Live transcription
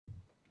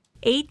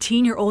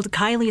18-year-old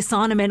Kielee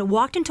Sonnemann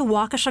walked into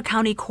Waukesha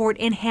County Court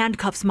in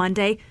handcuffs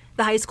Monday.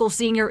 The high school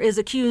senior is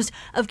accused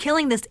of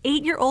killing this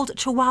 8-year-old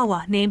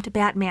Chihuahua named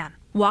Batman.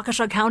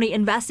 Waukesha County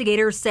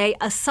investigators say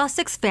a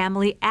Sussex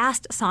family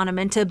asked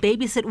Sonnemann to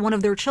babysit one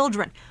of their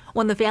children.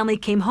 When the family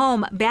came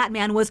home,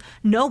 Batman was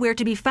nowhere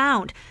to be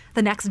found.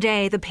 The next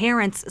day, the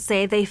parents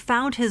say they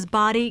found his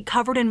body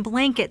covered in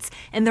blankets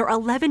in their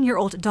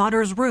 11-year-old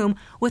daughter's room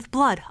with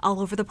blood all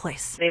over the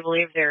place. They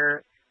believe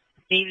their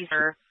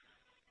babysitter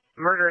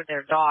murdered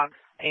their dog.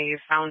 They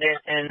found it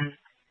in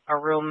a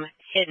room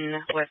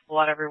hidden with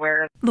blood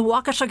everywhere. The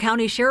Waukesha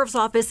County Sheriff's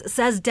Office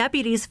says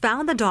deputies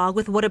found the dog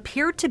with what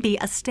appeared to be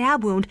a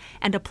stab wound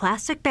and a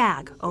plastic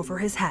bag over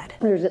his head.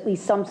 There's at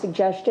least some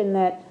suggestion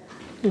that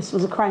this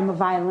was a crime of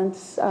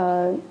violence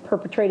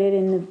perpetrated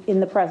in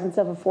the presence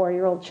of a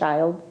 4-year-old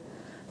child.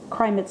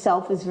 Crime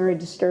itself is very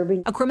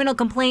disturbing. A criminal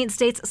complaint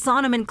states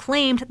Sonnemann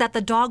claimed that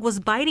the dog was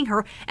biting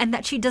her and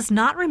that she does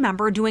not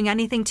remember doing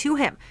anything to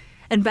him.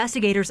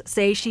 Investigators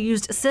say she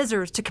used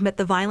scissors to commit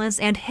the violence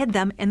and hid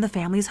them in the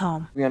family's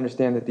home. We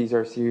understand that these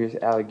are serious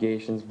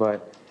allegations,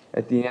 but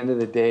at the end of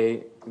the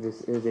day,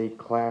 this is a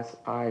Class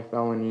I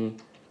felony,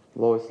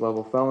 lowest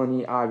level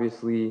felony,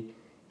 obviously,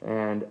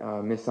 and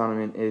Ms.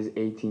 Sonnemann is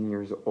 18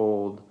 years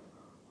old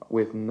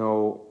with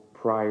no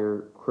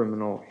prior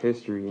criminal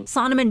history.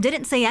 Sonnemann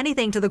didn't say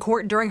anything to the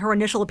court during her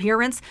initial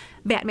appearance.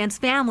 Batman's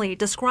family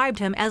described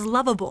him as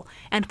lovable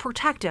and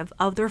protective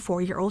of their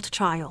 4-year-old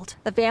child.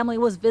 The family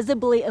was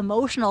visibly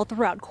emotional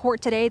throughout court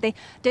today. They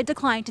did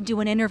decline to do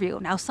an interview.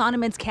 Now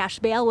Sonnemann's cash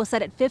bail was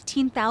set at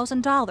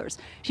 $15,000.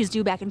 She's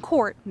due back in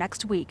court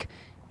next week.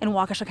 In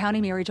Waukesha County,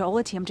 Mary Jo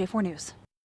Ola, TMJ4 News.